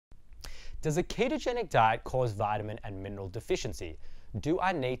Does a ketogenic diet cause vitamin and mineral deficiency? Do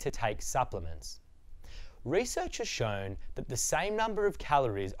I need to take supplements? Research has shown that the same number of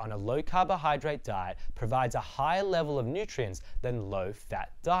calories on a low-carbohydrate diet provides a higher level of nutrients than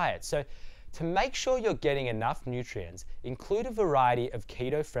low-fat diets. So, to make sure you're getting enough nutrients, include a variety of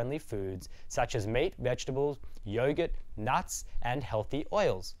keto-friendly foods such as meat, vegetables, yogurt, nuts, and healthy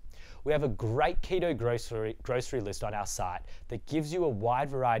oils. We have a great keto grocery list on our site that gives you a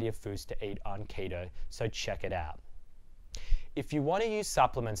wide variety of foods to eat on keto, so check it out. If you want to use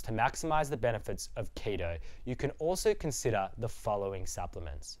supplements to maximize the benefits of keto, you can also consider the following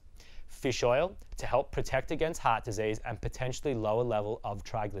supplements. Fish oil to help protect against heart disease and potentially lower level of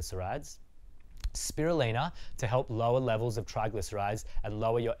triglycerides. Spirulina to help lower levels of triglycerides and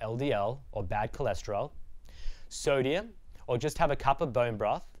lower your LDL or bad cholesterol. Sodium, or just have a cup of bone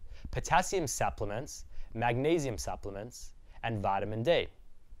broth. Potassium supplements, magnesium supplements, and vitamin D.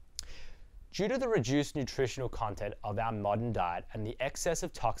 Due to the reduced nutritional content of our modern diet and the excess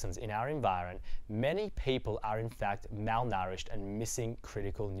of toxins in our environment, many people are in fact malnourished and missing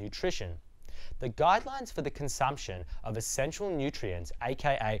critical nutrition. The guidelines for the consumption of essential nutrients,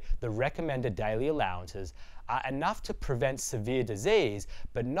 aka the recommended daily allowances, are enough to prevent severe disease,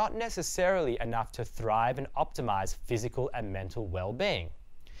 but not necessarily enough to thrive and optimize physical and mental well-being.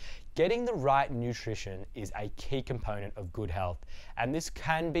 Getting the right nutrition is a key component of good health, and this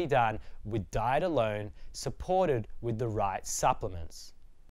can be done with diet alone, supported with the right supplements.